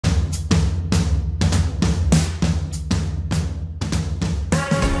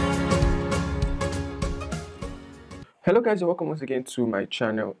Hello guys, and welcome once again to my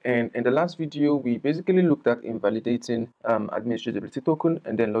channel. And in the last video, we basically looked at invalidating administratability token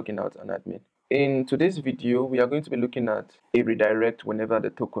and then logging out an admin. In today's video, we are going to be looking at a redirect whenever the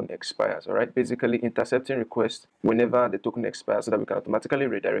token expires. All right, basically intercepting requests whenever the token expires so that we can automatically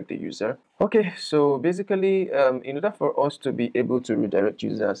redirect the user. Okay, so basically, in order for us to be able to redirect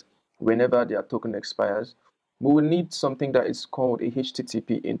users whenever their token expires, we will need something that is called a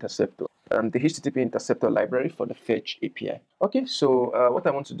HTTP interceptor. The HTTP interceptor library for the fetch API. Okay, so what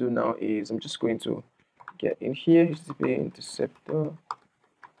I want to do now is I'm just going to get in here, HTTP interceptor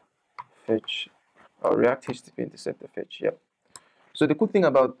fetch, or React HTTP interceptor fetch. Yep. So the cool thing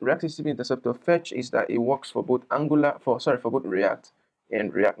about React HTTP interceptor fetch is that it works for both for both React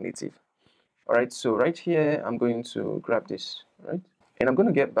and React Native. All right, so right here I'm going to grab this, right, and I'm going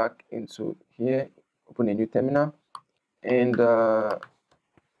to get back into here, open a new terminal, and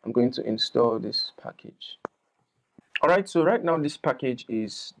I'm going to install this package. All right, so right now this package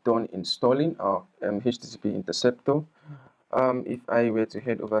is done installing our HTTP interceptor. If I were to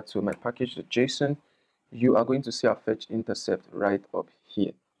head over to my package.json, you are going to see our fetch intercept right up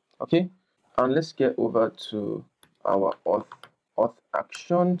here. Okay, and let's get over to our auth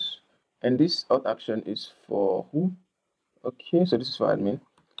actions, and this auth action is for who? Okay, so this is for admin.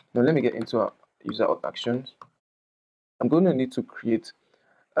 Now let me get into our user auth actions. I'm going to need to create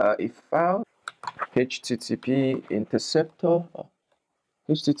a file, http interceptor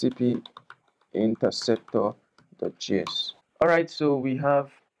interceptor.js. All right, so we have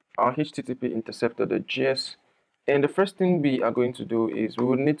our http interceptor.js, and the first thing we are going to do is we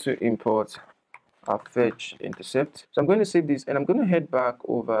will need to import our fetch intercept. So I'm going to save this, and I'm going to head back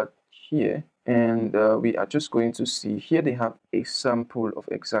over here, and we are just going to see here they have a sample of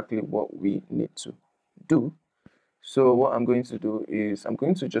exactly what we need to do. So what I'm going to do is I'm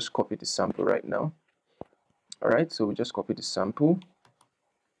going to just copy the sample right now. All right, so we just copy the sample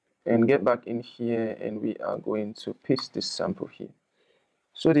and get back in here, and we are going to paste this sample here.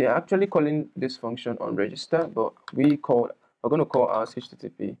 So they are actually calling this function on register, but we're going to call ours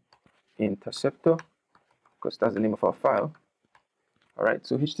HTTP interceptor because that's the name of our file. All right,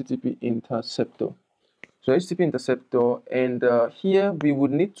 so HTTP interceptor. So HTTP interceptor, and here we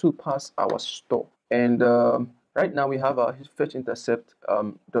would need to pass our store. And right now we have our fetch intercept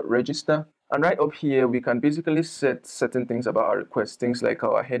 .register, and right up here we can basically set certain things about our request, things like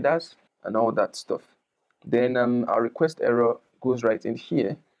our headers and all that stuff. Then our request error goes right in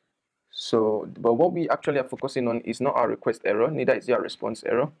here. So, but what we actually are focusing on is not our request error, neither is our response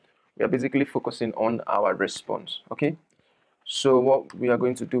error. We are basically focusing on our response. Okay. So what we are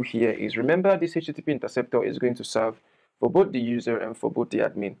going to do here is, remember, this HTTP interceptor is going to serve for both the user and for both the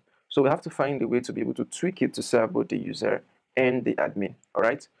admin. So we have to find a way to be able to tweak it to serve both the user and the admin. All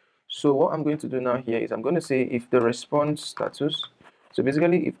right. So what I'm going to do now here is I'm going to say if the response status, so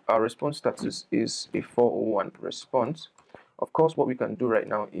basically if our response status is a 401 response, of course what we can do right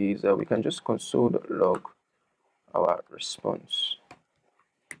now is we can just console.log our response.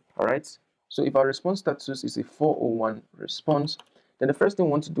 All right. So if our response status is a 401 response, then the first thing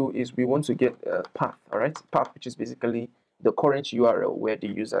we want to do is we want to get a path. All right, path, which is basically the current URL where the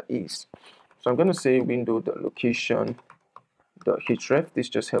user is. So I'm going to say window.location.href. This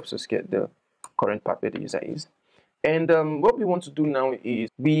just helps us get the current path where the user is. And what we want to do now is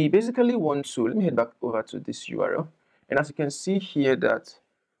we basically want to, let me head back over to this URL. And as you can see here that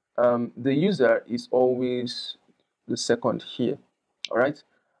the user is always the second here. All right.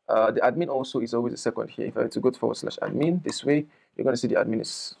 The admin also is always the second here. If I were to go to /admin this way, you're going to see the admin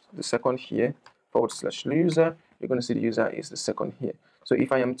is the second here, /user, you're going to see the user is the second here. So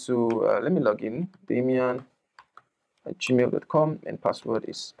if I am to, let me log in, Damian@gmail.com, and password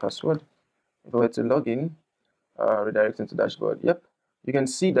is password. If I were to log in, redirect into dashboard, yep, you can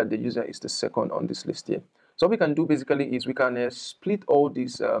see that the user is the second on this list here. So what we can do basically is we can split all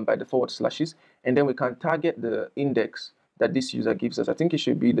these by the /, and then we can target the index that this user gives us. I think it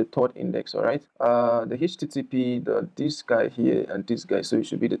should be the third index. All right, the HTTP, this guy here and this guy, so it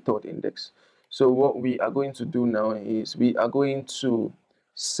should be the third index. So what we are going to do now is we are going to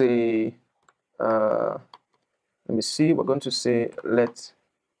say, let me see, we're going to say let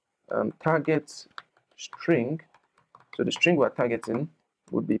target string. So the string we're targeting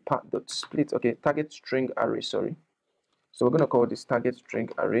would be path.split. Okay, target string array, sorry. So we're going to call this target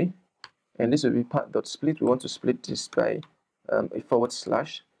string array, and this will be path.split. We want to split this by a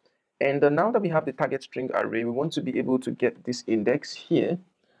 /. And now that we have the target string array, we want to be able to get this index here.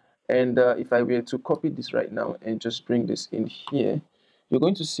 And if I were to copy this right now and just bring this in here, you're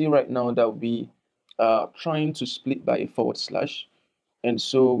going to see right now that we are trying to split by a /. And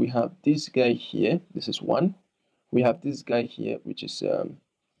so we have this guy here. This is 1. we have this guy here, which is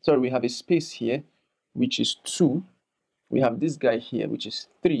sorry, we have a space here, which is 2. We have this guy here, which is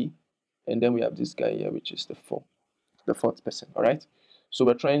 3, and then we have this guy here, which is the 4th person. All right. So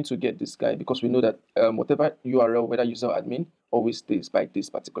we're trying to get this guy because we know that whatever URL, whether user or admin, always stays by this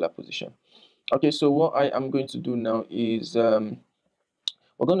particular position. Okay. So what I am going to do now is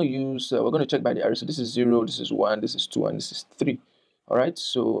we're going to check by the array. So this is 0, this is 1, this is 2, and this is 3. All right.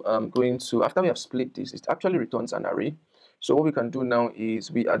 So I'm going to, after we have split this, it actually returns an array. So what we can do now is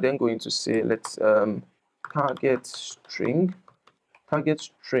we are then going to say, let's target string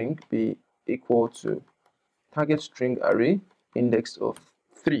be equal to target string array index of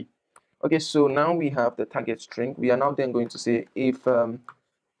 3. Okay, so now we have the target string. We are now then going to say if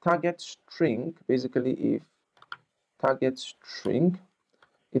target string, basically if our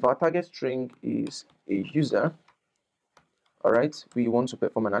target string is a user, all right, we want to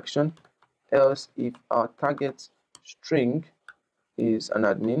perform an action. Else, if our target string is an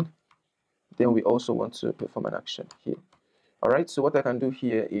admin, then we also want to perform an action here. All right, so what I can do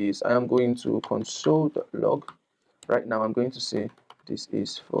here is I am going to console.log. Right now, I'm going to say this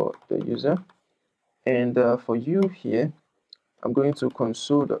is for the user. And for you here, I'm going to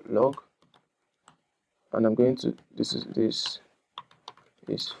console.log. And I'm going to, this is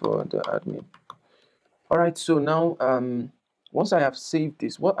for the admin. All right, so now, once I have saved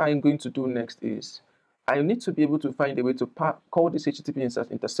this, what I'm going to do next is I need to be able to find a way to call this HTTP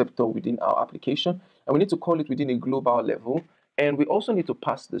interceptor within our application, and we need to call it within a global level, and we also need to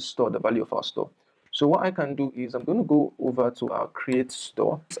pass the store, the value of our store. So what I can do is I'm going to go over to our create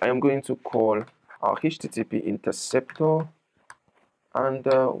store. I am going to call our HTTP interceptor, and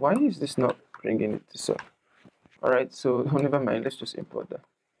why is this not bringing it this up? All right, so never mind, let's just import that.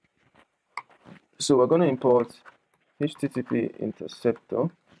 So we're going to import HTTP interceptor,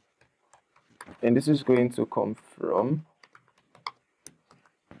 and this is going to come from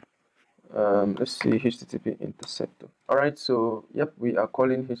let's see, HTTP interceptor. All right, so yep, we are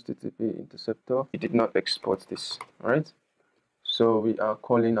calling HTTP interceptor. We did not export this. All right, so we are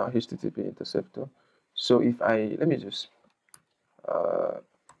calling our HTTP interceptor. So if I let me just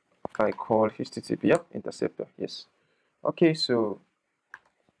if I call HTTP, yep, interceptor, yes. Okay, so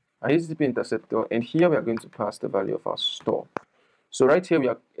our HTTP interceptor, and here we are going to pass the value of our store. So right here we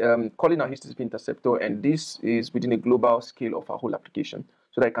are calling our HTTP interceptor, and this is within a global scale of our whole application,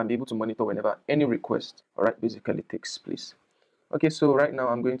 so that I can be able to monitor whenever any request, all right, basically takes place. Okay, so right now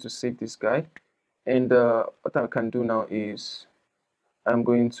I'm going to save this guy, and what I can do now is I'm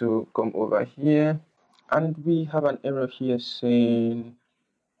going to come over here, and we have an error here saying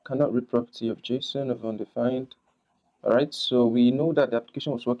cannot read property of JSON of undefined. All right, so we know that the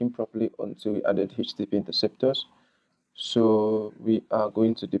application was working properly until we added HTTP interceptors. So we are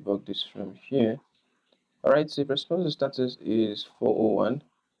going to debug this from here. All right, so if response status is 401,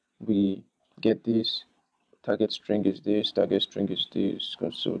 we get this. Target string is this. Target string is this.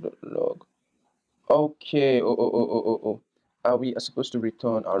 Console.log. Okay. We are supposed to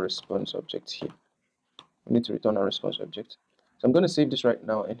return our response object here. We need to return our response object. So I'm going to save this right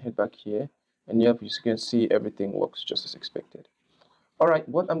now and head back here. And yep, you can see everything works just as expected. All right,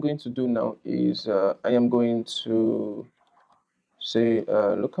 what I'm going to do now is I am going to say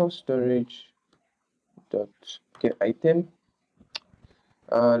local storage dot get item.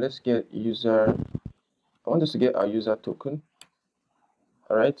 Let's get user. I want us to get our user token.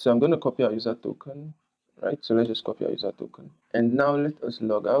 All right, so I'm going to copy our user token. Right, so let's just copy our user token. And now let us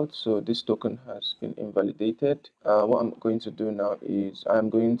log out. So this token has been invalidated. What I'm going to do now is I'm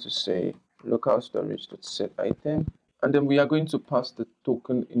going to say local storage dot set item, and then we are going to pass the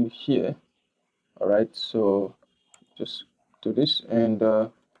token in here. All right, so just do this, and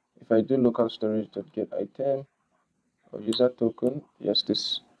if I do local storage dot get item or user token, yes,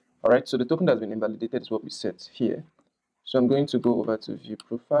 this. All right, so the token that's been invalidated is what we set here. So I'm going to go over to view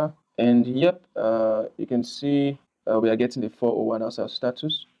profile, and yep, you can see we are getting the 401 as our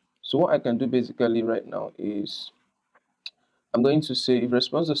status. So what I can do basically right now is I'm going to say if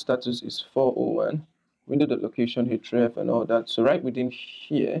response status is 401, window.location, href, and all that. So right within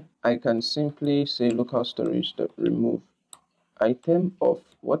here, I can simply say local storage dot remove item of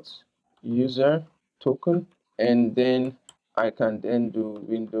what user token, and then I can then do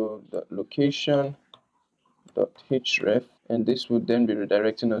window.location dot href, and this would then be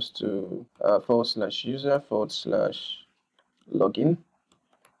redirecting us to /user /login,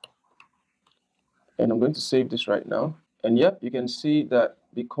 and I'm going to save this right now. And yep, you can see that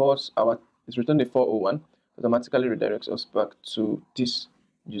because it's returned a 401, automatically redirects us back to this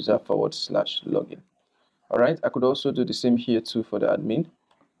user /login. All right, I could also do the same here too for the admin.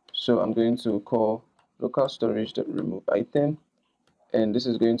 So I'm going to call local storage remove item, and this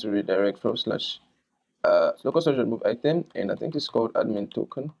is going to redirect from slash local storage remove item, and I think it's called admin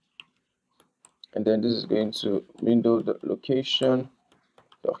token, and then this is going to window the location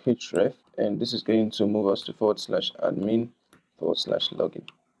href, and this is going to move us to /admin /login.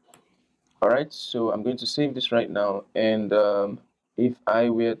 All right, so I'm going to save this right now, and if I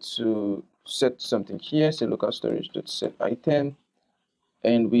were to set something here, say local storage.set item,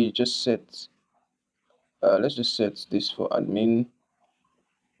 and we just set let's just set this for admin.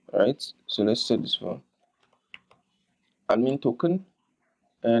 All right, so let's set this for admin token,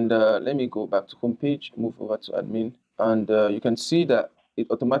 and let me go back to home page, move over to admin, and you can see that it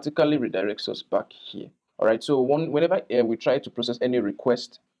automatically redirects us back here. All right, so whenever we try to process any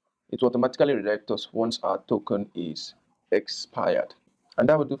request, it will automatically redirect us once our token is expired. And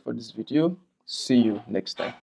that will do for this video. See you next time.